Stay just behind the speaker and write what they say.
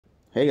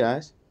Hey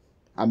guys,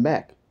 I'm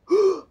back.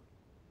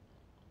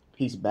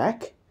 He's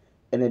back?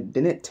 And it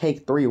didn't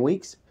take 3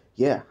 weeks?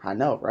 Yeah, I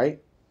know, right?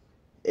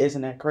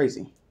 Isn't that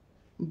crazy?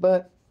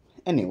 But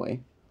anyway,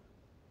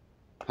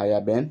 how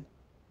y'all been?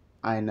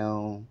 I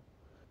know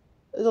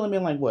it's only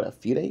been like what, a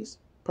few days?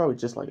 Probably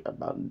just like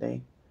about a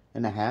day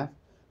and a half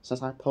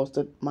since I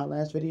posted my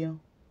last video.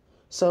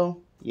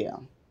 So yeah,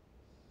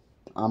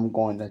 I'm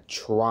going to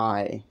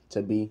try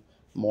to be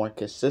more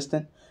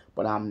consistent,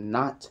 but I'm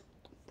not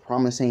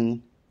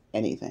promising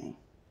anything.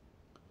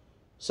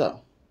 So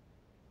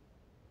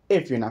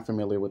if you're not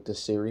familiar with this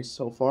series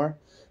so far,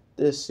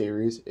 this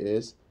series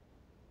is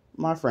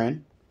my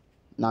friend,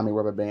 Nami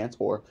Rubber Bands,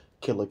 or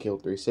Killer Kill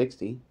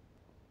 360,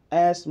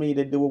 asked me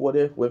to do a what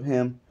if with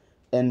him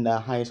in the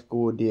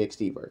Highschool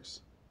DxD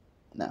verse.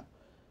 Now,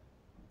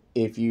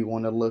 if you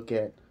want to look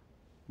at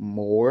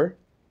more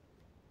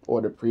or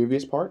the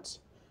previous parts,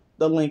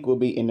 the link will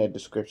be in the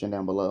description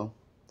down below.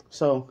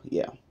 So,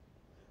 yeah.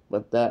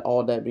 With that,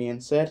 all that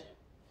being said,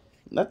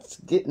 let's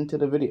get into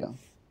the video.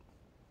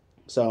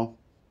 So,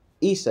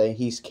 Issei,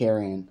 he's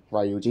carrying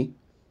Ryuji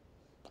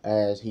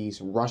as he's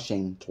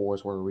rushing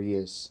towards where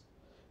Rias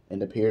and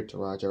the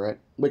pt3 are at,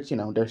 which,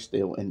 they're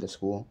still in the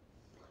school.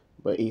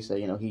 But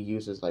Issei, he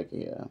uses like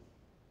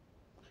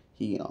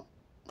he,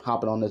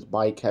 hopping on this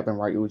bike, having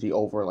Ryuji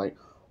over like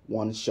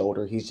one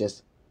shoulder. He's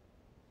just,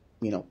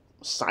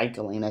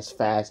 cycling as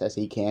fast as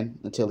he can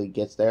until he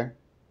gets there.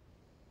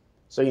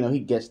 So, he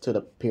gets to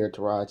the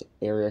pt3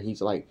 area.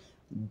 He's like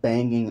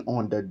banging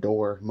on the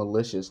door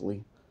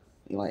maliciously,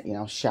 like,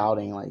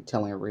 shouting, like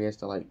telling Rias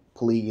to like,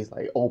 please,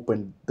 like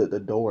open the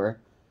door.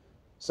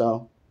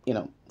 So,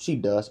 she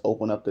does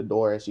open up the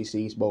door as she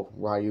sees both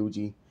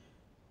Ryuji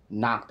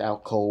knocked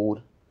out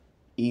cold,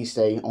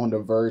 Issei on the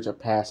verge of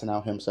passing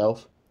out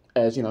himself.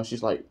 As,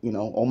 she's like,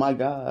 oh my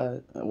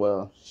God.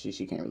 Well, she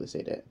can't really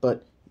say that.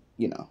 But,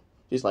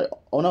 she's like,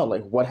 oh no,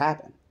 like what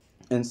happened?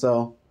 And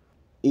so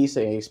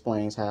Issei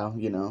explains how,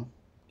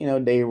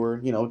 they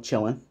were,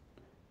 chilling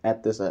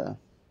at this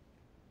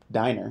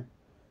diner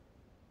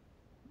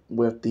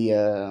with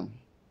the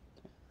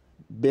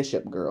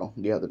bishop girl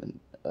the other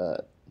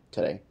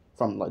today,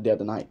 from like the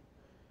other night.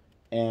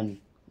 And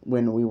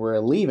when we were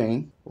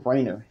leaving,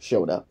 Rainer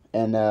showed up.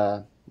 And,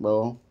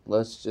 well,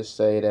 let's just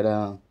say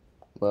that,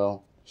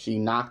 well, she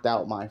knocked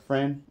out my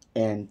friend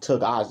and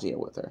took Azia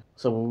with her.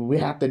 So we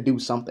have to do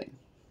something.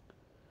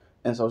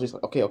 And so she's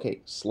like,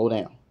 okay, slow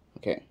down.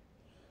 Okay.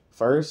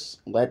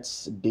 First,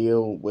 let's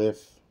deal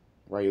with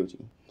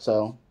Ryuji.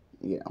 So,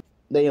 yeah.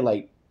 They,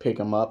 like, pick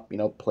him up,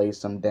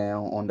 place him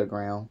down on the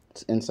ground.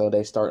 And so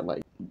they start,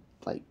 like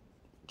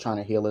trying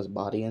to heal his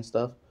body and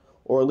stuff.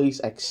 Or at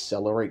least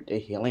accelerate the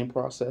healing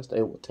process that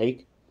it will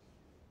take.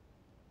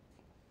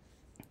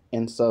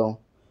 And so,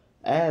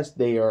 as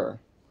they are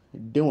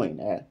doing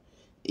that,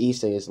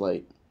 Issei is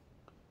like,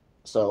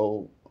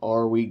 so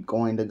are we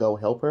going to go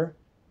help her?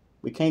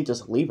 We can't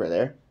just leave her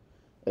there.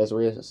 As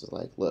Rias is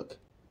like, look,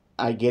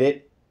 I get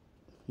it.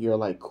 You're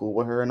like cool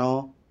with her and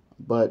all,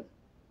 but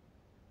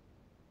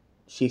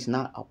she's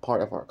not a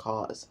part of our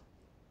cause.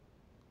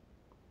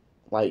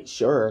 Like,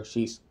 sure,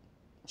 she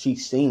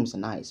seems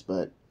nice,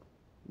 but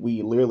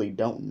we literally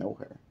don't know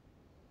her.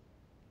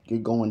 You're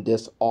going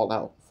this all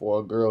out for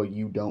a girl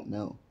you don't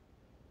know.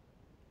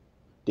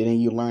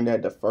 Didn't you learn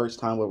that the first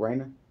time with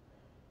Rainer?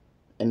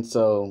 And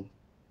so,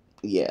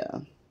 yeah,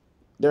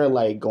 they're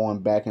like going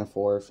back and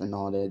forth and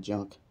all that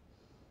junk.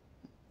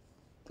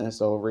 And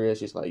so Ria's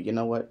just like, you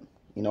know what?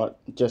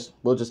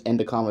 We'll just end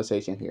the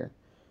conversation here.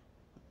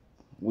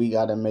 We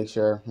gotta make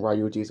sure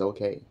Ryuji's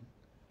okay.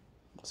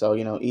 So,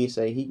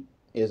 Issei, he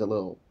is a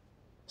little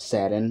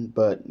saddened,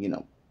 but, yeah.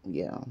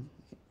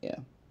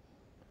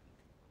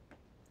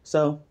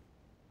 So,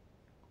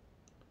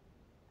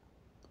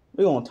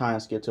 we're gonna time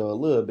skip to a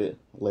little bit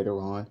later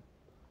on.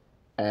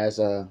 As,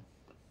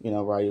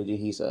 Ryuji,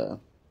 he's,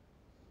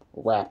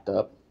 wrapped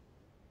up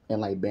in,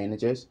 like,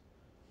 bandages.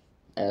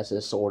 As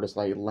his sword is,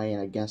 like, laying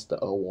against the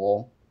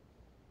wall.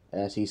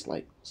 As he's,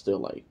 like, still,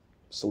 like,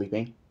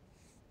 sleeping.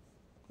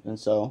 And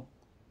so,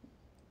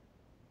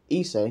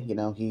 Issei,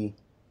 he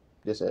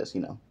just says,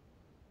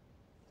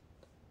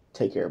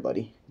 take care,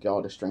 buddy. Get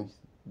all the strength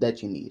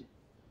that you need.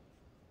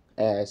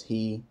 As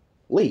he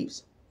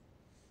leaves.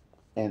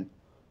 And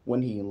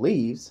when he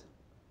leaves,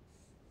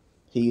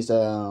 he's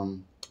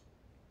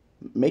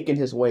making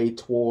his way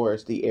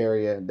towards the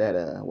area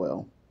that,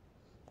 well,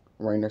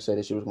 Rainer said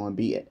that she was going to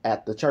be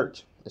at the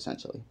church,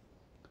 essentially.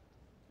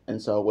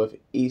 And so with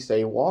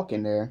Issei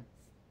walking there,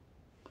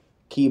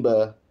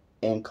 Kiba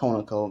and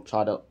Konako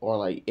try to, or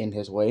like in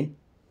his way.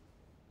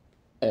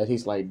 As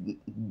he's like,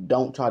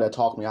 don't try to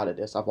talk me out of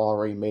this. I've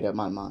already made up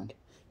my mind.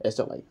 And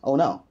so like, oh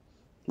no,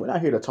 we're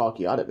not here to talk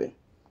you out of it.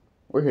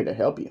 We're here to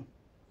help you.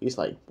 He's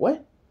like,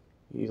 what?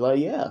 He's like,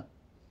 yeah.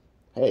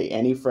 Hey,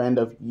 any friend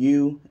of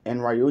you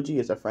and Ryuji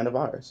is a friend of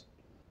ours.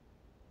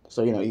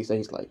 So,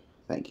 he's like,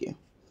 thank you.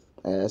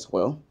 As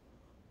well,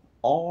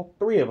 all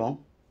three of them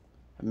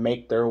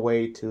make their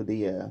way to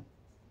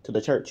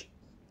the church.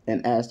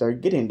 And as they're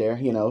getting there,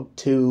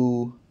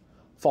 two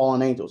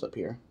fallen angels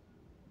appear.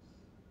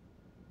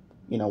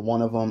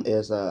 one of them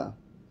is a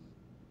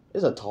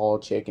tall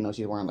chick.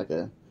 She's wearing like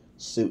a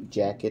suit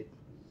jacket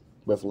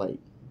with like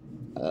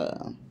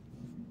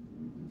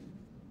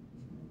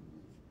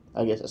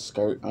I guess a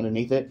skirt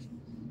underneath it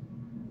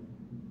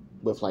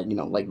with like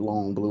like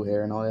long blue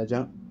hair and all that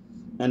junk.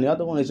 And the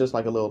other one is just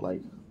like a little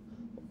like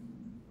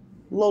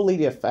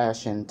Lolita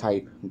fashion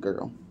type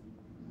girl.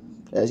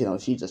 As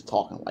she's just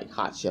talking like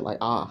hot shit, like,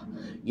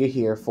 you're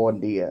here for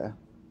the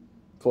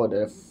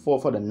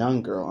for the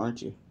nun girl,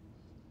 aren't you?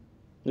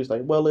 He's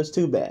like, well, it's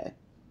too bad.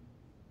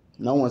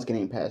 No one's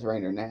getting past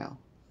Rainer now.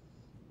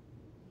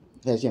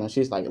 As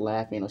she's like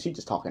laughing, she's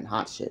just talking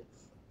hot shit.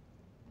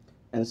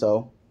 And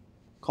so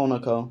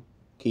Konako,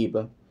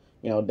 Kiba,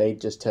 they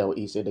just tell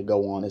Issa to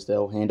go on as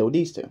they'll handle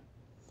these two.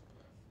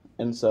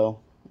 And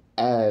so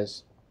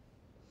as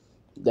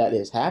that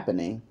is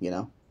happening,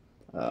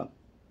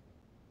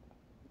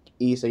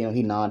 Issa,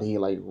 he nodded, he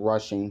like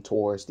rushing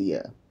towards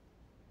the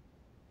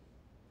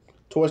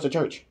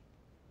church.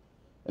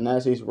 And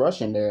as he's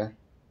rushing there,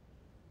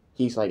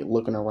 he's like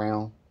looking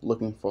around,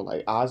 looking for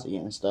like Ozzy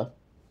and stuff.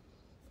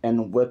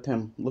 And with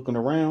him looking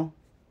around,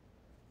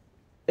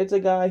 it's a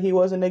guy he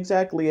wasn't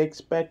exactly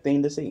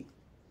expecting to see.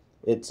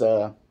 It's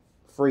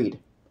Freed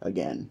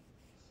again.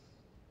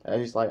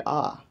 And he's like,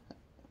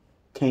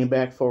 came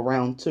back for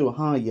round 2,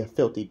 huh, you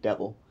filthy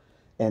devil.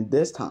 And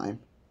this time,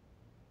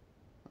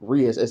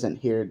 Rias isn't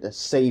here to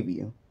save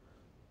you.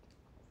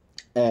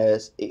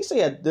 As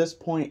Issei at this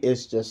point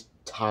is just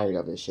tired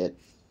of his shit.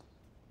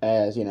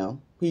 As,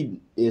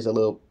 he is a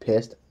little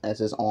pissed as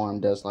his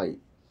arm does like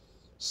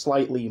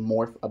slightly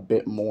morph a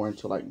bit more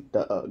into like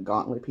the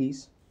gauntlet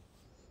piece.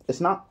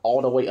 It's not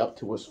all the way up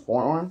to his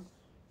forearm,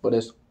 but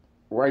it's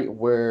right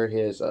where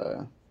his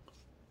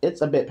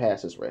it's a bit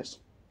past his wrist.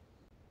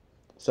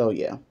 So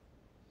yeah.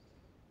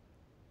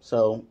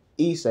 So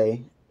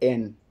Issei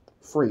and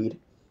Freed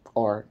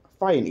are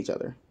fighting each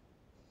other.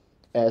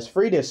 As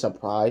Freed is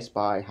surprised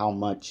by how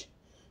much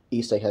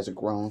Issei has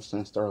grown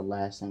since their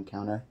last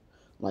encounter.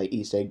 Like,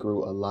 Issei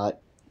grew a lot.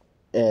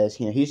 As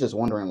he's just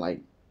wondering,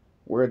 like,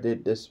 where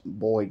did this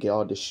boy get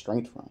all this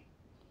strength from?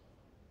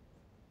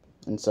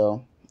 And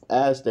so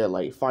as they're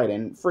like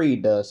fighting,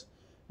 Freed does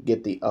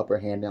get the upper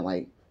hand and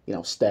like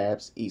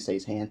stabs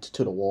Issei's hand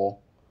to the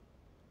wall.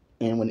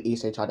 And when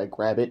Issei tried to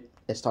grab it,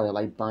 it started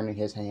like burning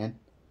his hand.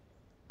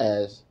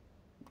 As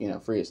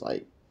Freed is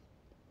like,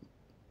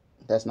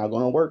 that's not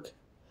gonna work.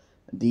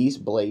 These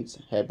blades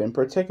have been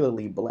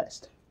particularly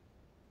blessed,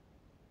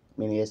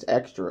 meaning it's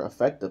extra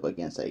effective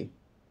against a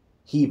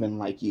heathen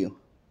like you.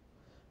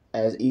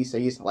 As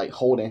Issei's like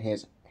holding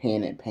his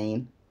hand in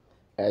pain,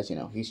 as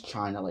he's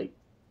trying to like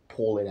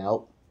pull it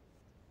out,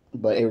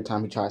 but every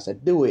time he tries to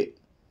do it,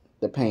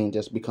 the pain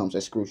just becomes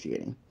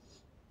excruciating.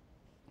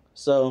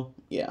 So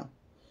yeah,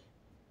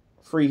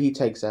 he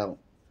takes out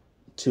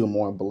 2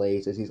 more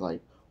blades as he's like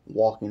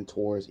walking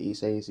towards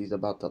Issei. He's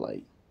about to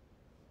like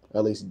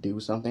at least do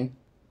something,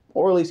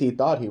 or at least he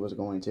thought he was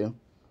going to,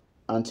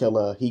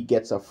 until he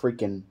gets a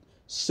freaking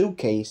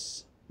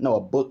a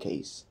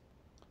bookcase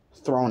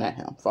thrown at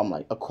him from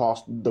like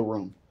across the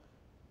room.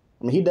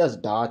 I mean, he does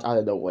dodge out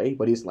of the way,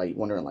 but he's like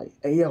wondering like,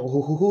 hey yo,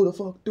 who the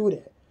fuck do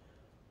that?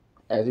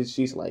 As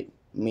she's like,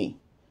 me.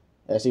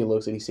 As he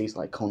looks and he sees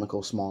like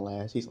Konako's small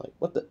ass, he's like,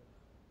 what the?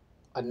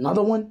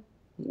 Another one?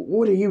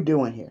 What are you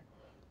doing here?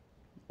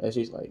 And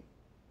she's like,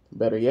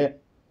 better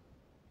yet,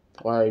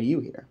 why are you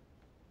here?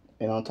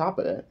 And on top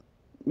of that,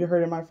 you're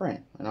hurting my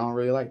friend, and I don't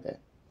really like that.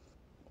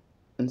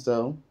 And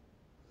so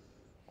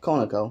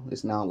Konako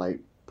is now like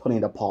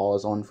putting the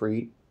pause on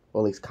Freed,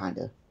 or at least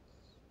kinda.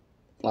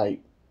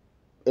 Like,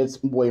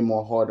 it's way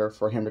more harder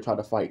for him to try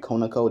to fight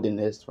Konako than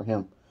it is for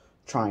him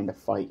trying to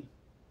fight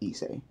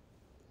Issei.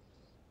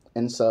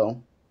 And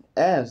so,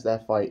 as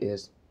that fight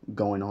is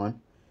going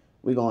on,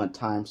 we're going to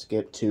time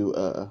skip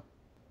to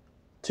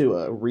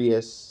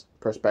Ria's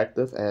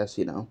perspective, as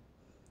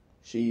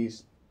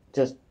she's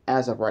just,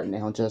 as of right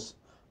now, just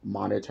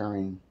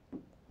monitoring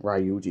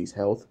Ryuji's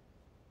health.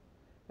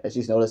 As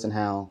she's noticing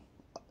how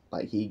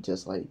like he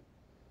just like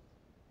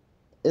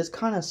is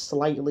kind of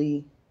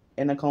slightly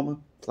in a coma,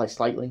 like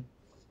slightly.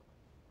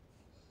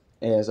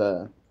 As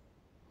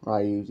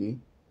Ryuji,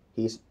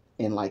 he's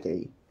in like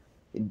a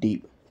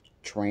deep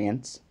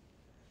trance,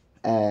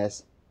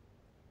 as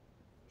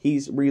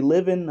he's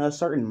reliving a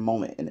certain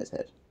moment in his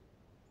head.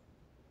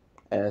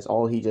 As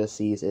all he just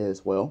sees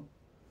is, well,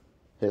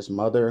 his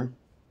mother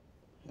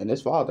and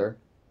his father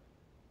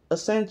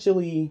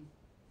essentially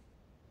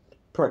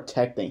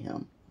protecting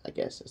him, I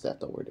guess is that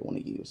the word they want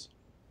to use.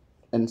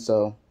 And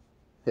so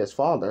his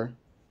father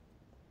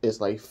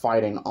is like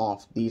fighting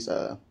off these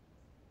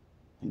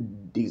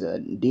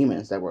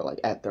demons that were like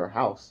at their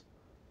house,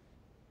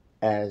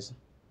 as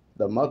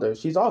the mother,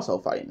 she's also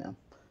fighting them,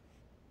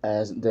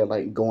 as they're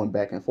like going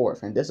back and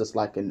forth. And this is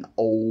like an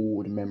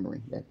old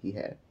memory that he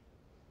had.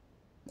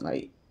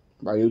 Like,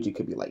 Ryuji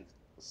could be like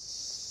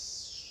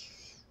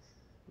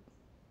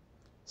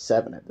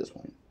 7 at this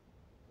point.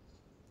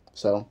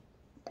 So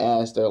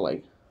as they're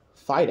like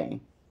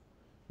fighting,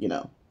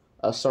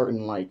 a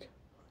certain like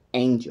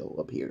angel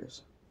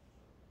appears.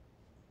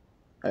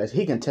 As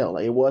he can tell,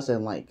 like, it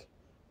wasn't like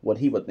what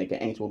he would think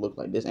an angel would look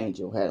like. This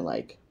angel had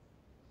like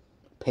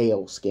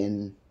pale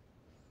skin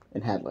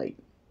and had like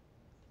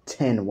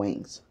 10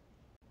 wings.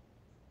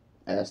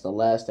 As the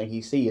last thing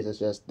he sees is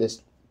just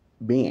this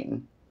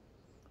being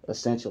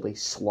essentially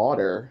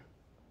slaughter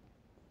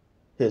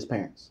his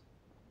parents.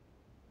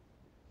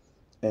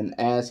 And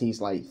as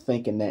he's like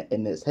thinking that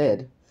in his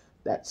head,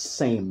 that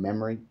same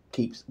memory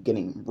keeps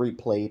getting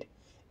replayed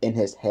in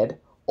his head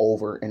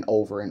over and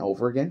over and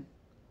over again.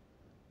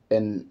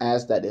 And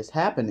as that is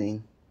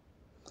happening,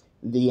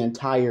 the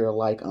entire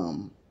like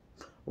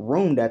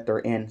room that they're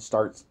in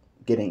starts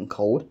getting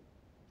cold,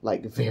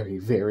 like very,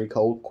 very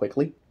cold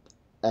quickly,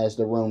 as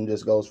the room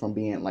just goes from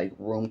being like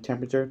room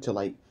temperature to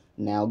like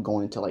now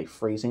going to like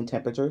freezing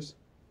temperatures.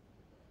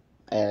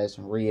 As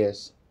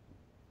Ria's,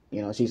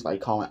 she's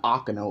like calling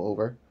Akano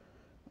over,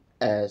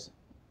 as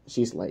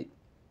she's like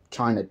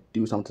trying to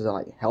do something to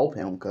like help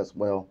him, because,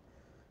 well,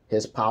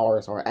 his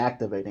powers are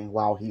activating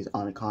while he's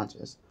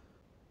unconscious.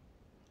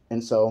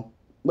 And so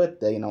with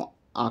the,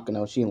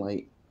 Akano, she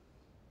like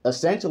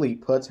essentially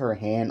puts her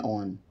hand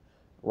on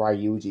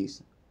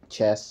Ryuji's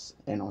chest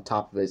and on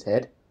top of his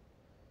head,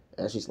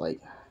 as she's like,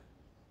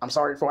 I'm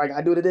sorry for what I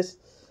gotta do to this.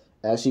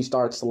 As she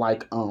starts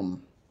like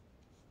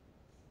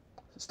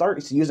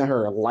starts using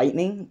her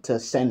lightning to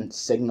send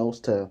signals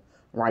to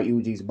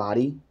Ryuji's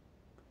body,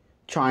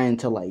 trying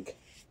to like,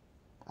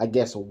 I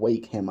guess,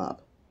 wake him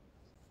up.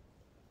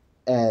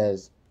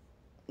 As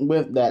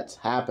with that's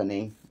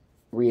happening,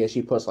 Ria,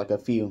 she puts like a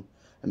few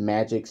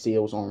magic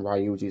seals on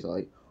Ryuji's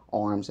like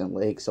arms and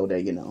legs, so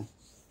that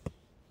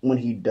when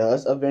he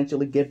does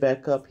eventually get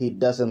back up, he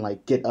doesn't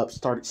like get up,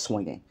 start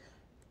swinging.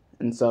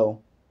 And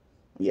so,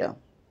 yeah,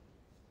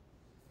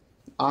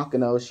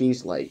 Akano,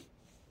 she's like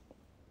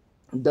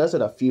does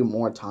it a few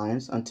more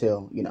times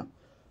until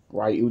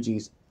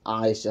Ryuji's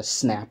eyes just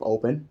snap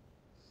open,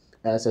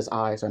 as his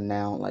eyes are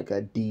now like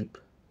a deep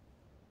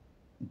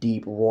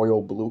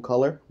royal blue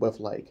color with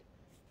like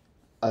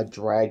a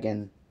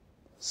dragon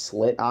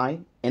slit eye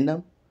in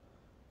them.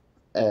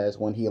 As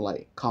when he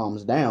like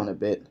calms down a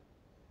bit,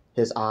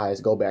 his eyes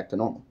go back to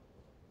normal.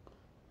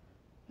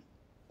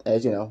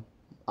 As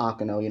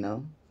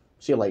Akano,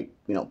 she like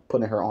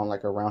putting her arm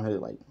like around her,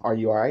 like, are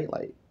you alright?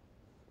 Like,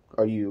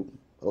 are you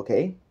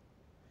okay?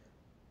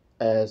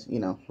 As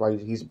right,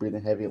 he's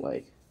breathing heavy,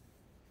 like,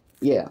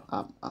 yeah,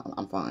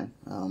 I'm fine.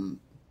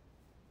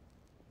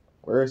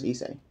 Where's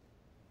Issei?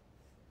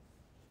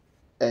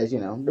 As the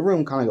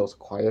room kind of goes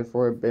quiet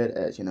for a bit,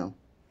 as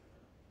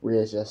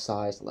Ria just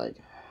sighs like,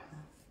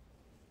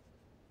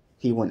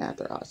 he went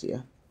after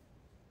Asuya.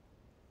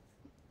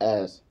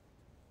 As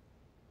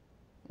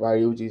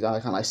Ryuji's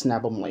eyes kind of like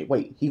snap up, like,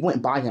 wait, he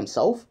went by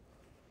himself?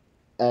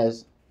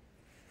 As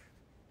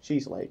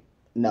she's like,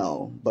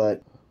 no,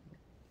 but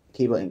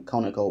Kiba and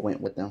Konako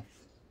went with them.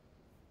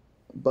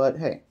 But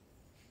hey,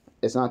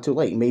 it's not too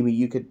late. Maybe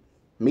you could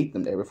meet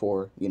them there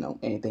before,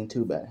 anything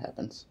too bad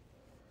happens.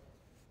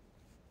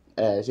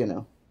 As,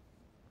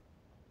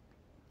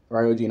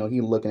 Ryuji,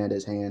 he's looking at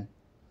his hand,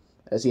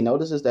 as he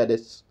notices that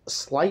it's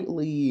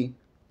slightly,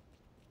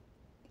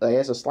 it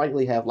has to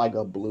slightly have like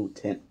a blue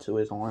tint to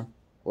his arm,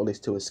 or at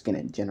least to his skin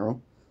in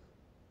general.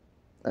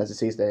 As he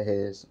sees that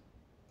his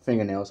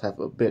fingernails have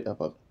a bit of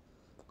a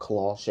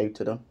claw shape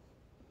to them.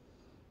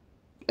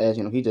 As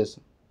he just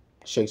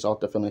shakes off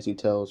the feelings. He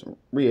tells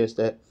Rias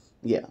that,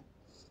 yeah,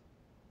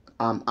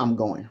 I'm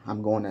going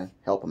to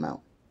help him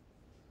out.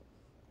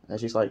 And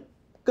she's like,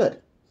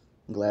 good,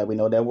 I'm glad we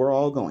know that we're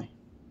all going.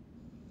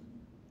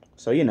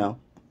 So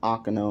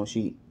Akano,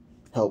 she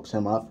helps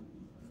him up,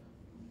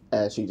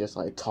 as she just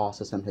like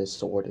tosses him his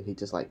sword, and he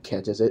just like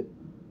catches it.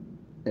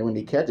 And when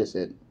he catches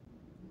it,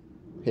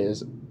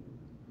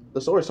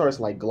 the sword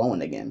starts like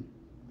glowing again,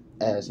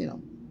 as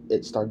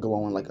it starts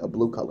glowing like a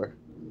blue color.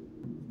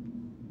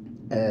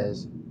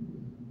 As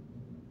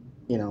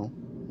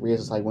Rias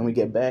is like, when we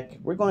get back,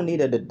 we're going to need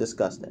to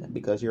discuss that,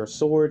 because your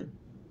sword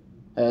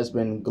has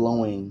been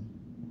glowing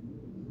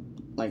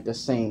like the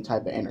same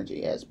type of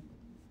energy as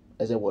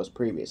it was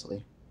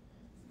previously,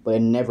 but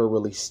it never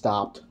really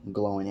stopped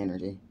glowing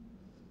energy.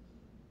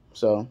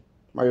 So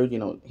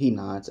Mario, he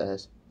nods,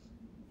 as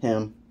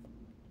him,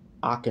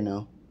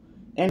 Akano,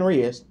 and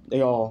Rias,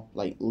 they all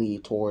like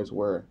lead towards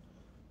where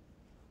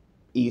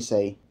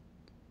Issei,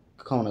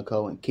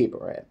 Konako, and Kiba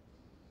are at.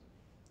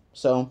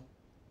 So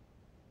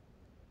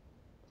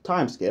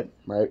time skip,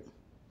 right?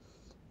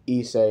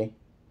 Issei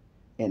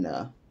and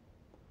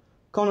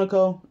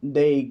Konako,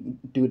 they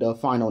do the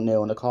final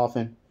nail in the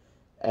coffin,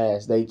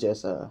 as they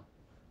just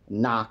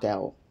knock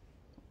out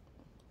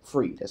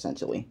Freed,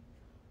 essentially.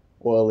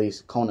 Or at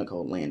least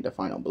Konako land the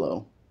final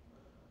blow.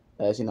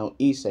 As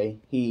Issei,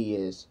 he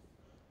is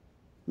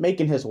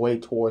making his way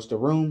towards the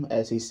room,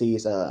 as he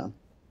sees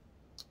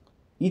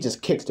he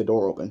just kicks the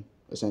door open,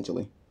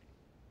 essentially.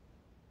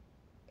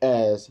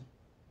 As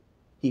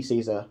he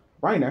sees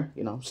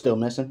Reiner, still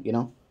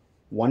missing,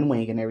 one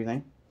wing and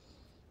everything.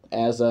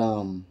 As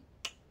how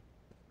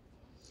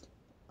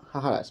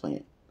do I explain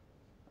it?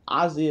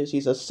 Asuya,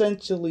 she's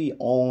essentially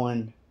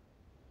on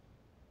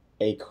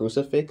a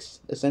crucifix,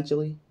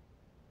 essentially.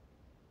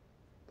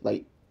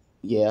 Like,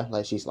 yeah,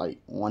 like she's like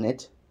on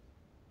it.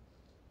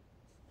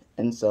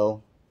 And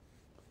so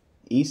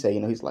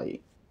Issei, he's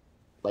like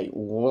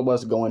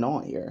what's going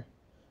on here?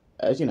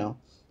 As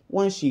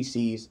when she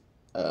sees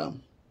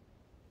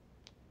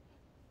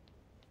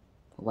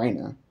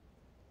Rainer,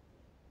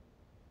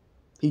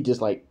 he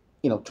just like,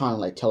 trying to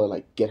like tell her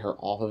like get her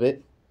off of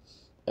it.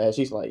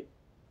 She's like,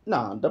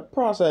 nah, the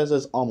process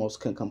is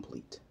almost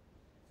complete.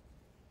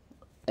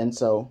 And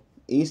so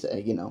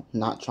Issei,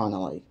 not trying to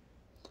like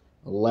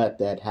let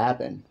that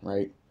happen,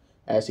 right?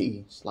 As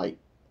he's like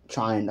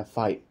trying to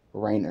fight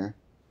Rainer,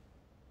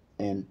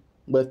 and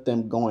with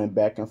them going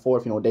back and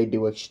forth, they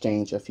do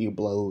exchange a few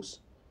blows.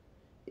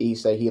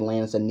 Issei, he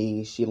lands a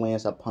knee, she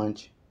lands a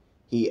punch,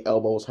 he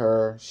elbows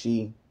her,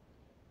 she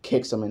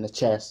kicks him in the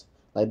chest.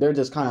 Like they're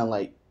just kind of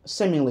like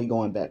seemingly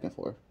going back and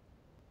forth.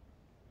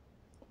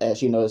 As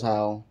she knows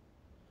how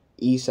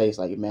Issei's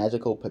like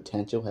magical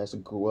potential has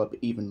grew up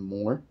even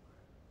more,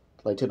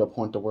 like to the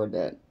point to where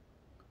that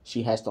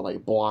she has to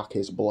like block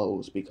his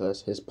blows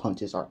because his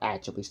punches are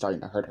actually starting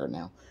to hurt her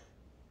now.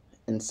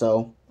 And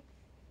so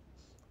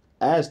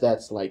as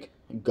that's like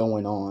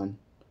going on,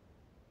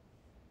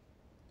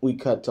 we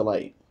cut to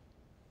like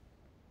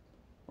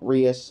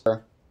Rias,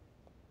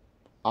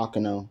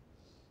 Akano,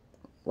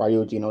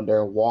 Ryuji,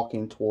 they're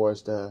walking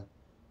towards the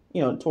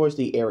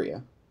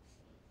area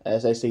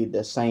as they see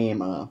the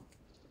same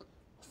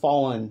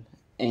fallen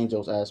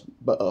angels as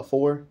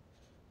before.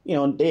 They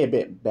a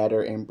bit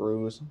better and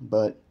bruised,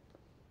 but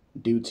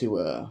due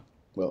to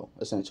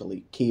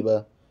essentially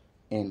Kiba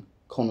and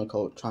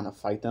Konako trying to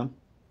fight them.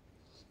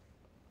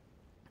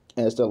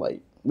 As they're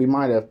like, we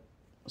might have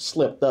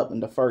slipped up in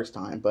the first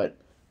time, but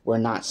we're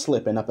not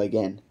slipping up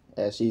again.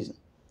 As she's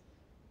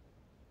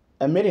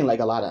emitting like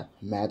a lot of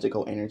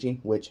magical energy,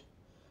 which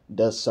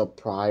does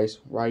surprise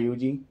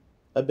Ryuji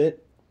a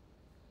bit.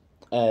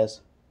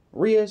 As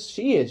Rias,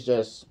 she is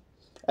just,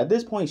 at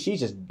this point, she's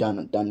just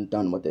done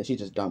with it. She's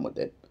just done with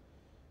it.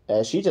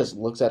 As she just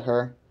looks at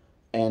her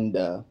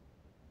and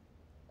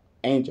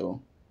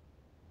Angel,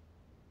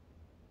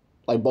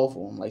 like both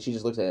of them, like she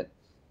just looks at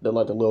the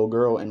little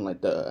girl and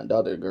like the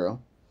other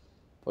girl,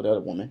 or the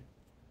other woman.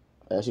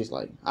 She's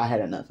like, I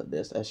had enough of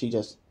this. As she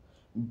just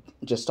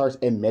starts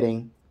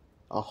emitting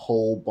a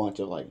whole bunch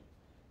of like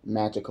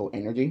magical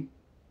energy.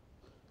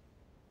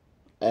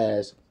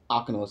 As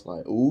Akano's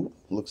like, ooh,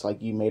 looks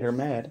like you made her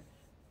mad.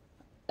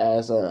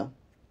 As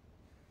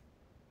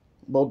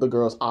both the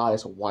girls'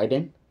 eyes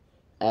widen,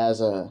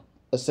 as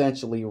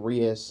essentially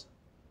Rias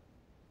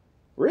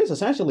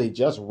essentially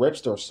just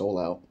rips their soul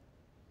out.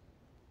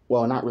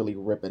 Well, not really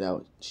rip it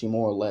out. She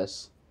more or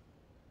less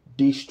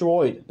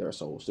destroyed their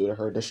souls due to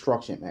her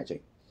destruction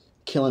magic,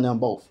 killing them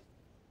both.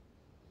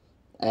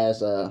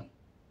 As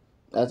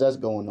that's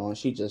going on,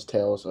 she just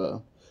tells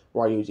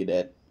Ryuji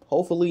that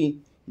hopefully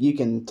you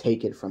can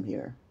take it from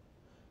here.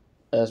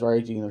 As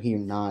Ryuji, he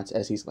nods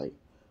as he's like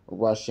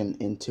rushing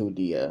into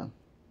the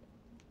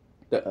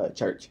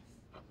church.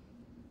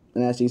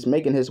 And as he's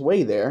making his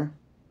way there,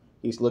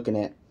 he's looking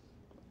at,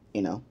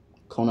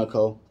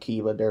 Konako,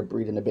 Kiba. They're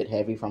breathing a bit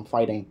heavy from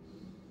fighting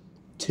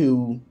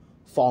two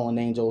fallen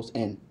angels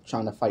and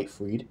trying to fight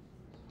Freed,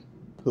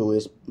 who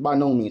is by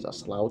no means a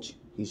slouch.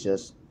 He's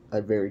just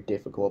a very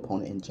difficult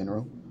opponent in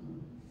general.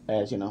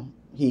 As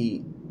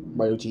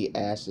Ryuji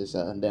asks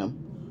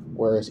them,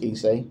 where is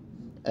Issei?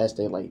 As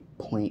they like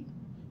point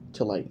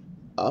to like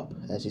up,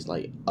 as he's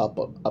like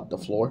up the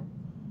floor.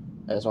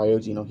 As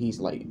Ryuji, he's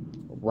like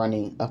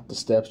running up the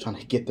steps trying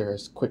to get there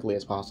as quickly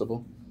as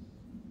possible.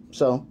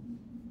 So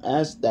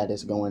as that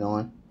is going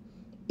on,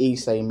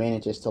 Issei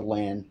manages to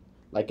land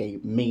like a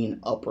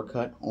mean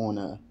uppercut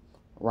on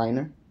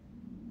Rainer,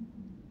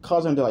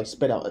 causing him to like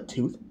spit out a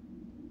tooth.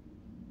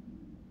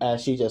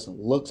 As she just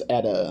looks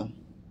at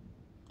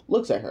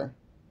her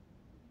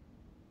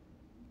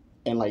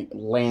and like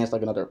lands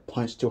like another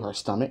punch to her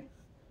stomach,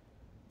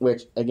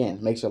 which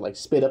again makes her like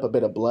spit up a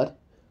bit of blood.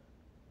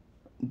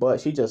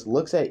 But she just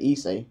looks at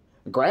Issei,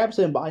 grabs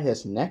him by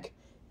his neck,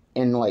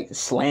 and like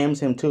slams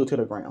him to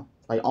the ground,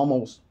 like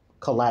almost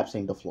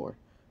collapsing the floor.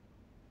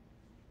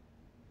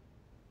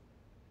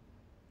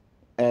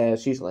 And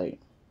she's like,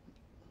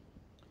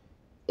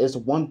 it's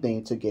one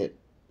thing to get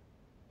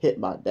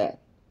hit by that,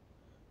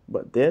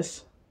 but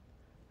this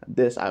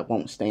I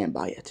won't stand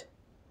by it.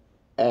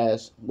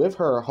 As with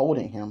her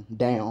holding him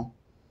down,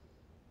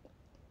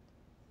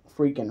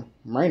 freaking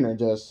Rainer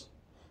just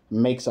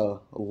makes a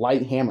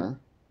light hammer.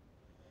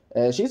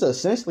 As she's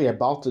essentially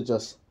about to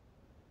just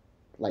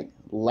like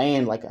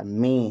land like a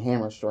mean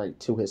hammer strike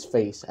to his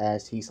face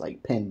as he's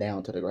like pinned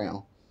down to the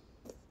ground.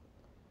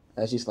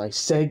 As she's like,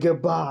 say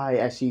goodbye,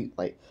 as she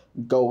like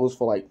goes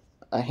for like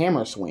a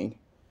hammer swing.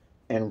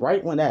 And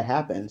right when that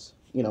happens,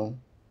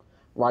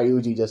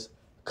 Ryuji just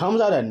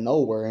comes out of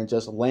nowhere and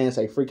just lands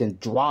a freaking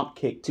drop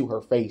kick to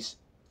her face,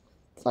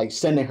 like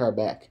sending her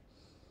back,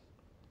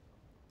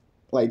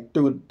 like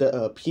through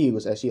the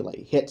pews as she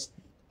like hits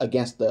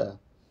against the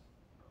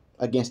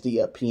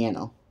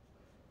piano.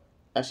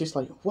 And she's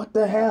like, what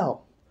the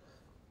hell?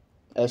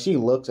 As she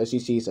looks, as she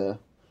sees a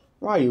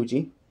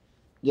Ryuji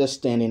just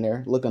standing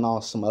there looking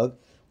all smug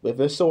with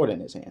his sword in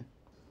his hand.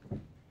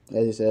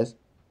 As he says,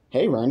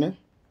 "Hey, Reiner,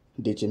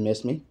 did you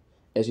miss me?"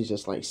 As he's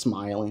just like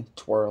smiling,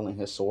 twirling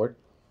his sword.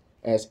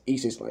 As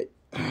Issei's like,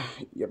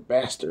 "You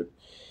bastard.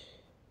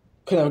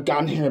 Could have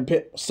gotten here a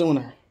bit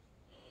sooner."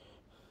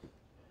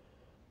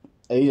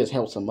 And he just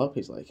helps him up.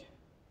 He's like,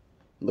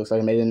 "Looks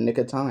like I made it in the nick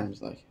of time."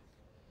 He's like,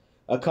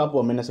 a couple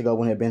of minutes ago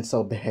when it had been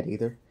so bad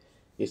either.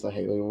 He's like,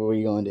 "Hey, what are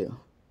you going to do?"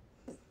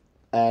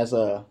 As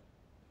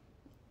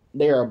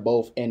they are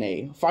both in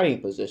a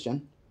fighting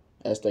position.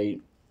 As they,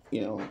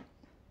 you know,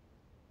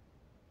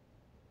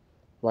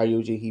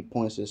 Ryuji, he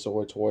points his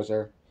sword towards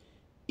her.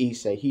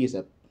 Issei, he's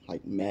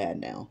like mad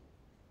now.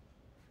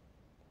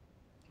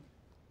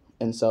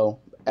 And so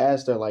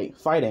as they're like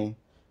fighting,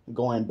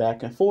 going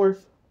back and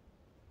forth,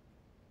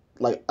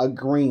 like a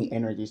green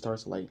energy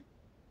starts like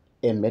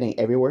emitting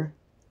everywhere.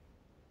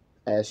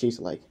 As she's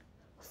like,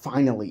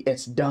 "Finally,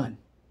 it's done."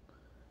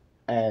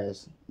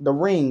 As the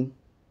ring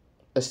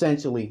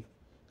essentially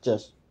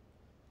just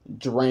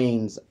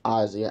drains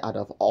Azia out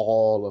of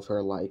all of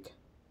her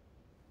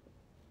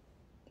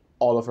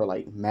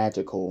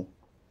magical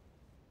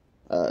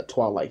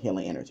twilight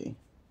healing energy,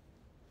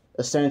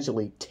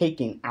 essentially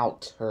taking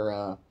out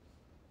her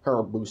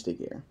boosted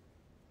gear.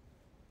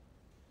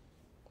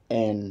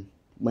 And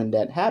when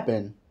that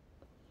happened,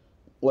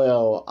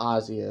 well,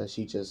 Azia,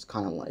 she just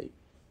kind of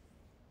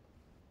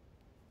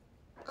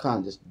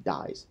just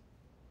dies.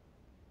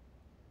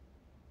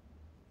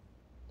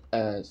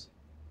 As,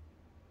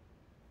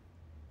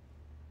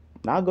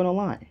 not gonna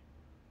lie,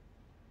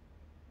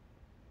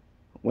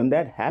 when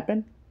that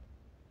happened,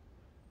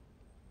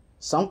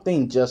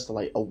 something just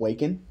like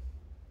awakened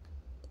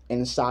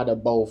inside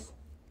of both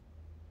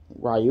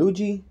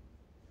Ryuji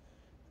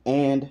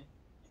and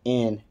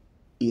in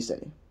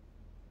Issei.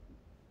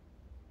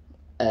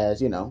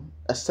 As,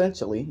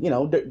 essentially,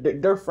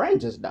 their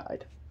friend just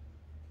died.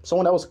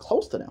 Someone that was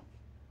close to them.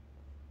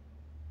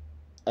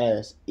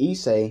 As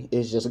Issei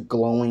is just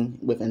glowing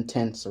with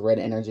intense red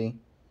energy.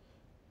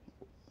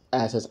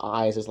 As his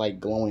eyes is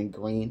like glowing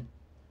green.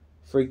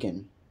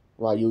 Freaking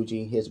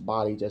Ryuji, his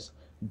body just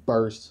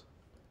bursts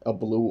a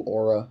blue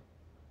aura.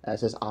 As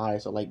his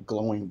eyes are like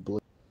glowing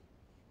blue.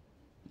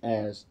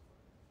 As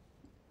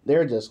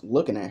they're just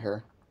looking at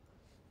her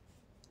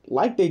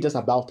like they just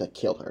about to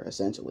kill her,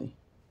 essentially.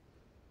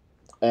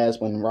 As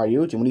when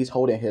Ryuji, when he's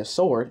holding his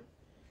sword,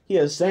 he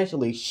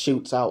essentially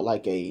shoots out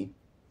like a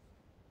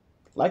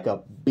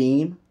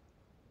beam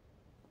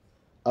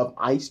of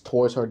ice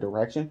towards her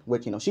direction,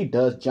 which, she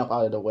does jump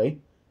out of the way.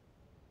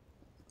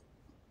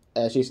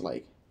 As she's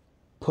like,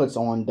 puts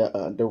on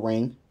the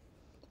ring.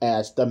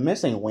 As the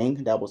missing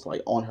wing that was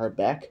like on her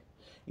back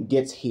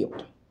gets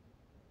healed.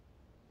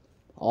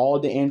 All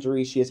the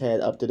injuries she has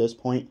had up to this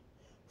point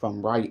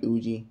from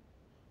Ryuji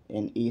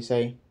and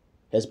Issei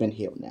has been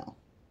healed now.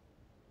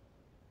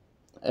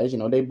 As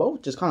they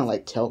both just kind of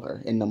like tell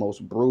her in the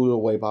most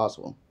brutal way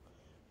possible,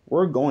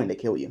 "We're going to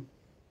kill you."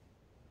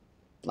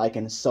 Like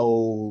in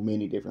so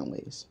many different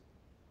ways.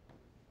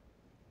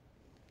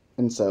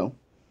 And so,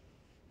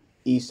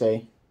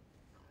 Issei,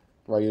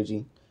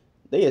 Ryuji,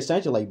 they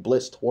essentially like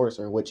blitz towards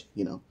her, which,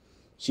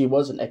 she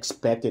wasn't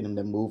expecting them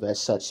to move at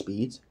such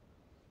speeds.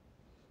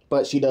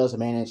 But she does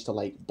manage to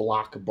like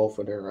block both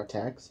of their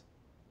attacks.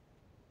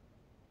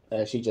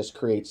 As she just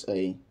creates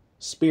a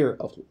spear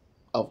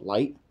of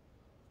light.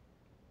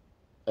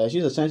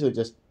 She's essentially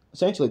just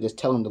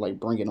telling them to like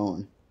bring it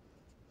on.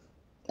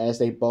 As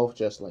they both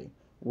just like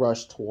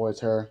rush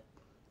towards her.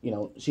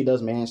 She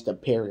does manage to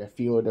parry a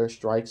few of their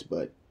strikes,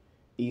 but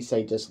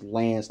Issei just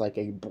lands like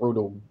a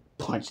brutal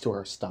punch to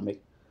her stomach,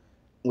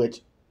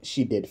 which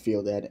she did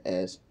feel that.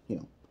 As,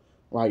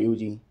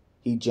 Ryuji,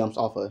 he jumps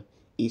off of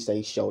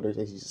Issei's shoulders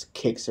as he just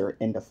kicks her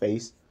in the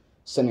face,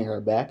 sending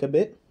her back a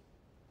bit.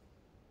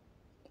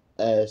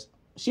 As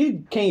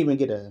she can't even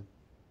get a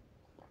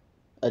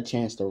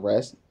chance to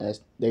rest,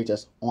 as they're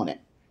just on it.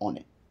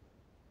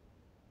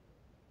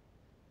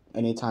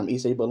 Anytime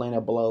Issei would land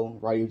a blow,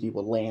 Ryuji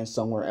would land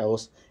somewhere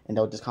else, and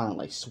they'll just kind of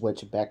like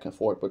switch back and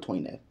forth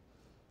between it.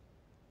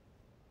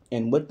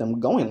 And with them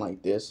going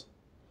like this,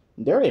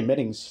 they're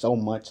emitting so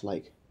much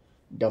like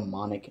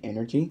demonic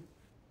energy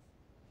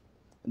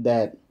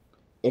that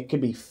it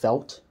could be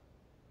felt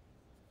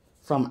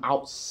from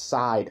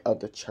outside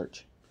of the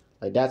church.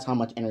 Like, that's how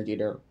much energy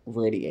they're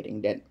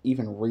radiating, that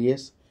even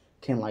Rias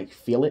can like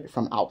feel it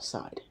from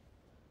outside.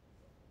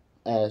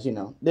 As,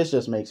 this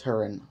just makes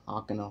her and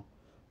Akano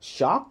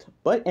shocked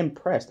but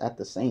impressed at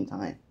the same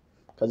time,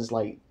 because it's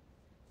like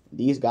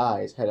these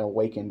guys had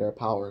awakened their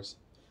powers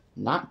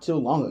not too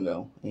long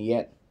ago, and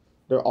yet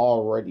they're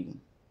already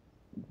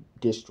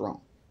this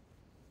strong.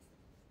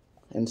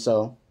 And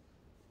so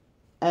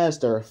as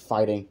they're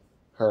fighting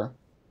her,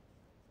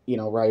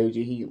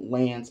 Ryuji, he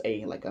lands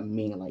a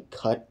mean like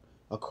cut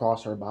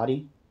across her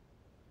body,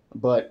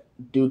 but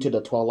due to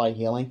the twilight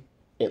healing,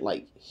 it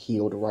like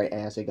healed right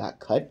as it got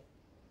cut.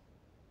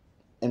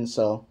 And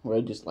so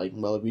we're just like,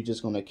 well, if you're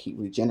just going to keep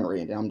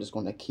regenerating, then I'm just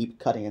going to keep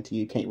cutting until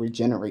you can't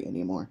regenerate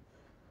anymore.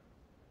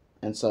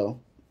 And so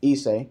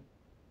Issei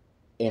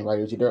and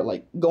Ryuji, they're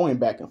like going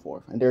back and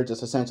forth, and they're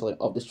just essentially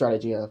of the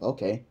strategy of,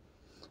 okay,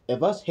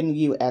 if us hitting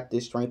you at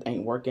this strength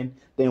ain't working,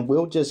 then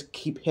we'll just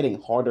keep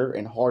hitting harder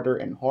and harder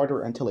and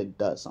harder until it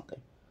does something.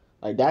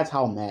 Like, that's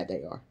how mad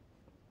they are.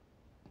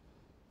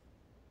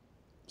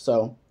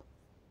 So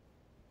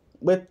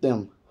with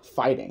them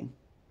fighting,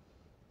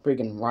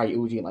 freaking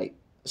Ryuji like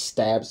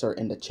stabs her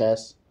in the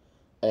chest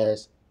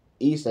as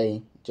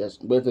Issei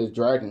just with his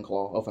dragon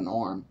claw of an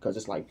arm, because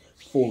it's like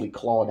fully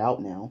clawed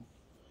out now,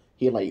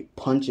 he like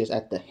punches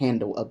at the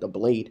handle of the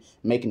blade,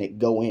 making it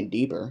go in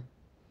deeper.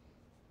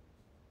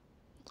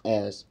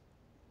 As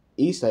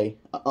Issei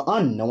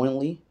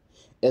unknowingly,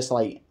 it's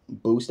like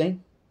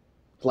boosting.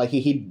 Like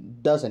he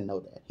doesn't know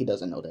that. He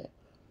doesn't know that.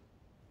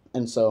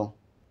 And so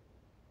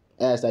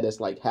as that is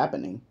like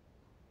happening,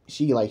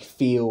 she like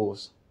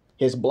feels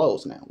his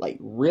blows now. Like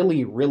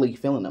really, really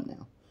feeling them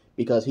now.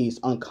 Because he's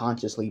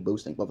unconsciously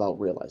boosting without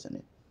realizing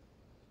it.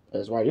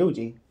 As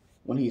Ryuji,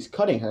 when he's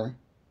cutting her,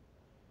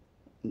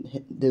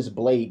 this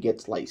blade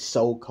gets like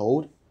so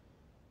cold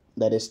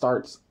that it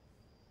starts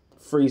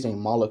freezing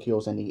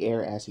molecules in the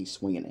air as he's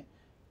swinging it.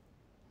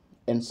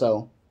 And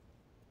so,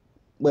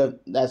 with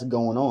that's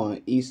going on,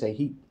 Issei,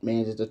 he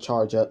manages to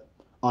charge up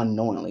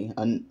unknowingly,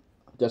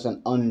 just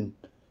an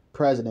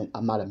unprecedented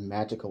amount of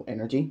magical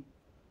energy,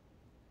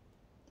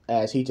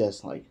 as he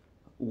just like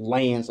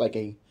lands like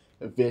a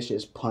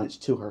vicious punch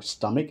to her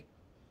stomach,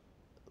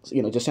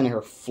 you know, just sending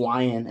her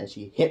flying as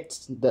she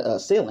hits the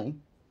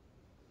ceiling.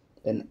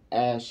 And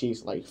as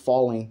she's like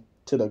falling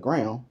to the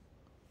ground,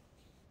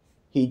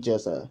 he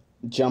just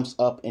jumps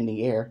up in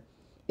the air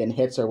and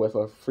hits her with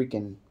a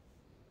freaking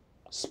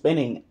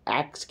spinning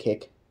axe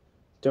kick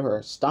to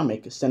her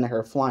stomach, sending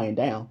her flying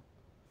down.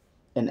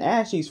 And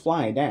as she's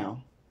flying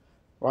down,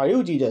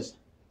 Ryuji just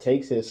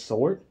takes his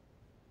sword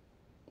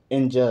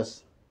and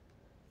just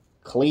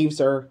cleaves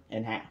her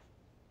in half.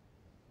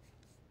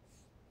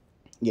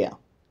 Yeah,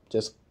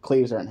 just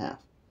cleaves her in half.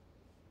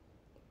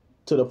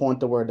 To the point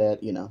to where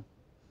that, you know,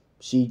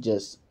 she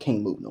just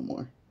can't move no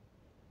more.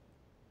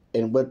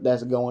 And what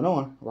that's going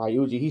on,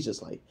 Ryuji, he's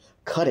just like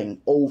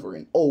cutting over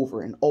and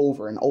over and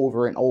over and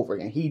over and over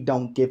again. He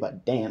don't give a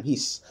damn.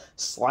 He's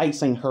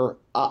slicing her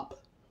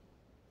up.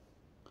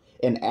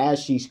 And as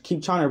she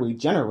keeps trying to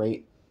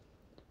regenerate,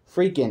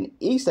 freaking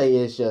Issei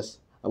is just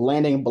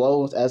landing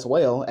blows as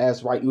well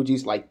as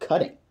Ryuji's like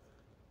cutting.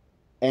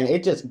 And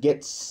it just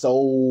gets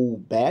so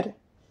bad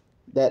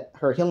that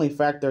her healing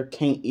factor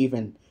can't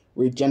even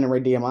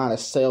regenerate the amount of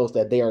cells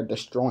that they are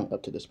destroying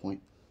up to this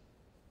point.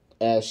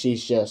 As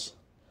she's just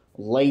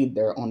laid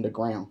there on the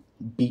ground,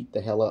 beat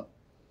the hell up.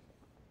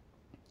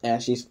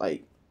 And she's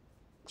like,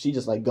 she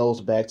just like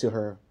goes back to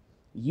her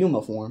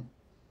Yuma form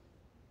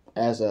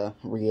as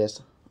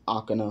Rias,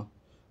 Akana,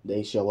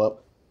 they show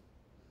up.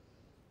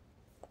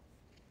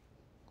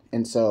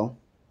 And so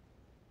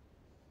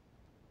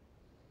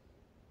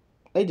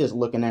they just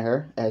looking at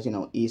her as, you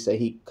know, Issei,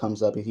 he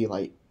comes up and he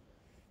like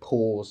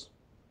pulls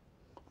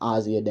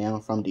Azia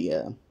down from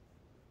the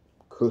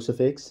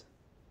crucifix.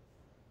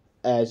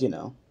 As, you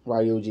know,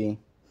 Ryuji,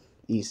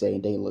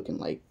 Issei, they looking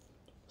like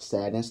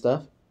sad and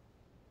stuff.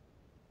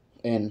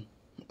 And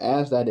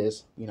as that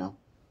is, you know,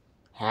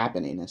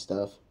 happening and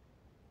stuff,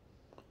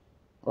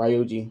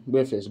 Ryuji,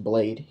 with his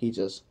blade, he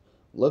just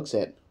looks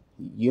at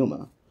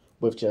Yuma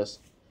with just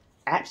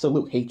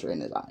absolute hatred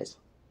in his eyes.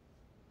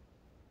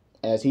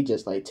 As he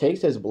just like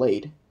takes his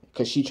blade,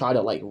 because she tried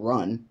to like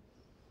run,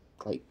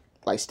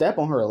 like step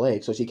on her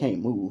leg so she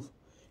can't move,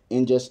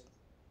 and just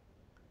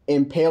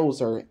impales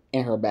her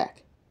in her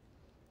back.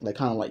 Like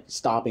kind of like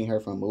stopping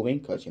her from moving,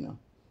 because, you know,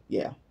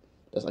 yeah,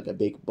 there's like a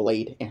big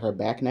blade in her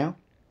back now.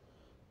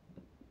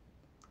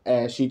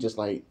 As she just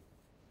like,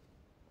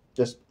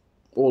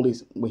 or at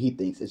least what he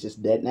thinks is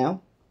just dead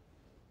now.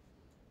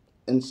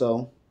 And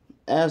so,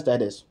 as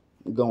that is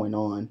going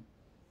on,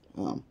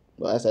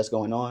 as that's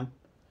going on,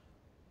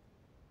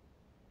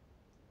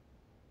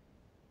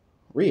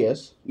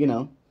 Rias, you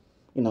know,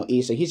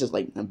 Issa, he's just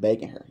like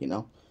begging her, you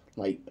know,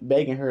 like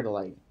begging her to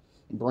like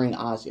bring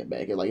Azia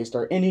back. Like, is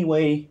there any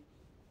way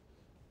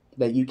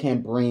that you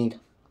can bring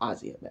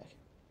Azia back?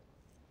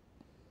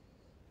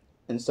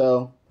 And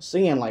so,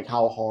 seeing like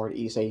how hard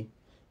Issei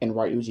and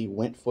Ryuji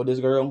went for this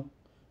girl,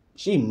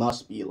 she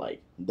must be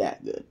like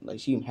that good. Like,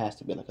 she has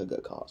to be like a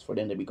good cause for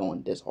them to be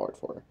going this hard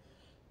for her.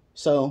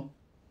 So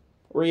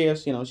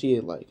Rias, you know, she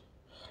is like,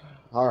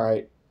 all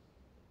right,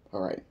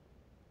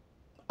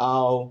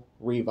 I'll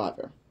revive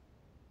her,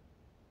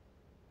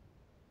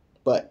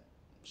 but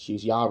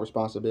she's y'all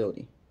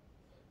responsibility.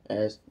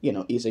 As, you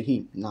know, Issei,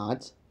 he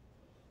nods,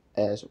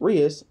 as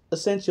Rias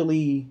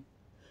essentially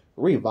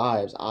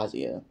revives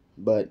Azia,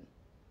 but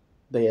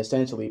they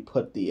essentially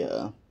put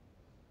the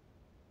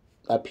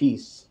a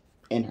piece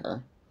in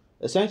her,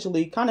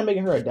 essentially kind of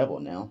making her a devil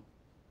now.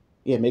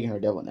 Yeah, making her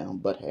a devil now.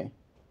 But hey,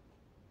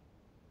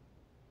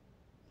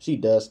 she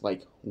does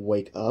like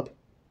wake up,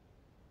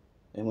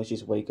 and when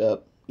she's wake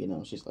up, you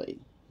know, she's like,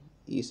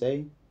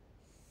 Issei,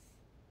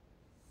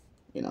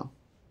 you know,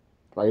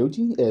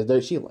 Ryuji, is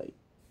there? She like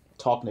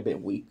talking a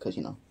bit weak because,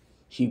 you know,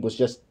 She was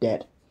just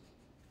dead.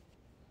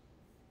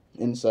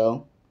 And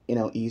so,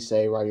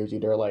 Issei, Ryuji,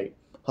 they're like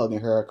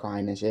hugging her,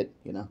 crying and shit,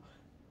 And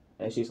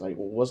she's like,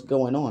 well, what's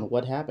going on?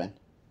 What happened?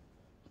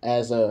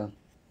 As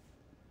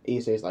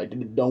Issei's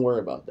like, don't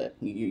worry about that.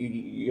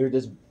 You're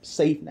just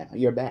safe now.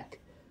 You're back.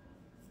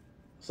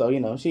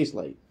 So, she's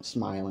like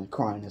smiling,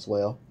 crying as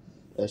well.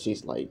 As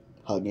she's like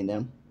hugging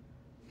them.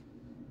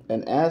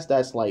 And as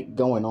that's like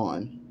going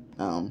on,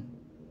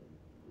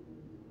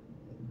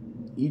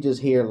 you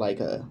just hear like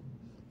a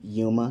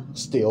Yuma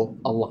still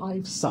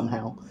alive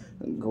somehow,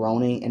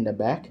 groaning in the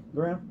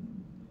background.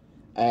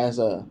 As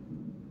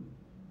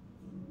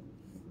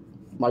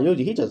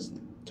Ryuji, he just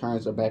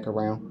turns her back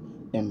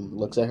around and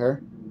looks at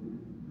her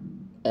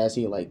as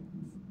he like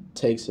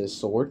takes his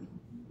sword.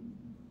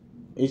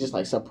 He's just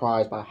like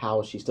surprised by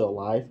how she's still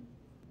alive.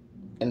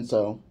 And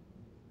so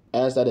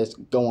as that is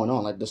going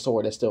on, like the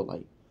sword is still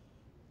like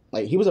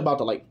he was about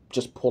to like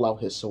just pull out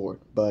his sword,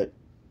 but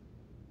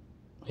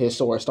his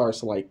sword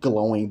starts like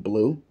glowing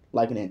blue,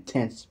 like an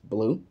intense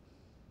blue.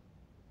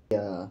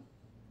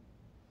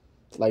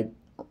 Like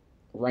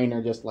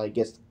Rainer just like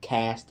gets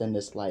cast in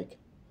this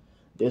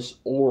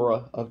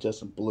aura of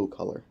just blue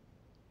color.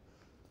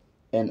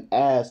 And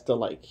as the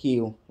like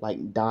hue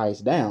like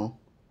dies down,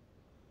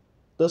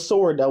 the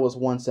sword that was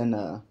once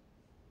in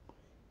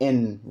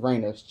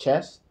Rainer's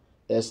chest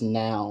is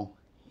now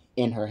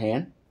in her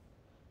hand,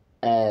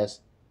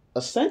 as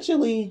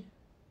essentially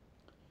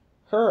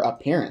her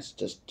appearance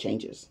just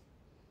changes.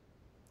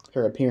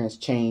 Her appearance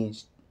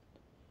changed.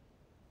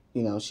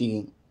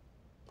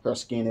 Her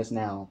skin is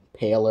now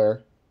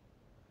paler.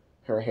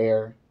 Her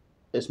hair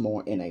is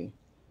more in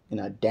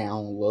a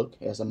down look,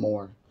 as a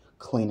more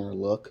cleaner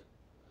look.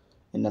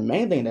 And the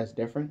main thing that's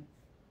different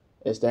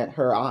is that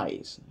her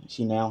eyes,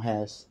 she now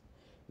has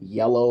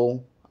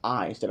yellow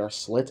eyes that are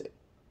slitted.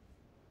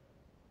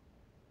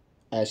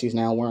 As she's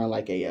now wearing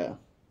like a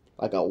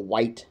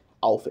white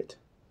outfit.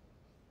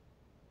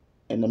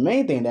 And the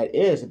main thing that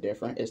is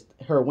different is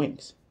her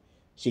wings.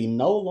 She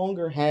no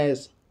longer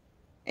has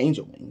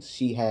angel wings.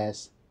 She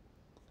has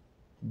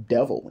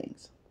devil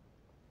wings.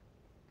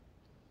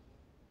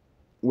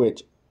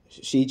 Which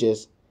she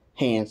just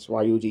hands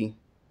Ryuji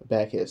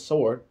back his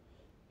sword.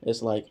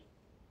 It's like,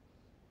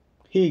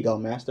 here you go,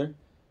 master.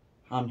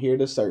 I'm here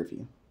to serve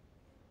you.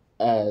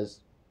 As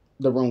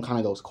the room kind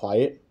of goes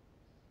quiet.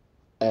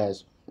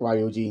 As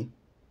Ryuji,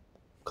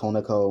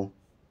 Konako,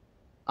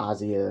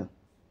 Azuya,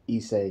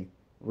 Issei,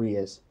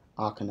 Rias,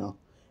 Akano,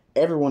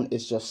 everyone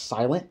is just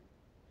silent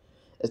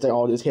as they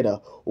all just hit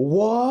a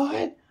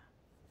what?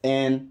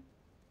 And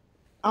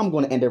I'm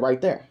going to end it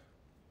right there.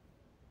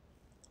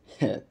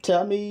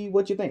 Tell me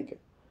what you think.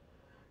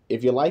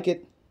 If you like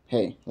it,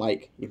 hey,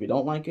 like. If you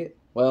don't like it,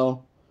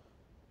 well,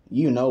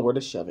 you know where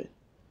to shove it.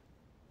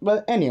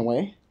 But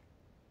anyway,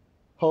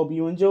 hope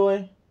you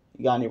enjoy.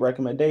 You got any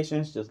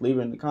recommendations, just leave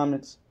it in the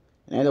comments.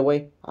 And either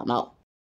way, I'm out.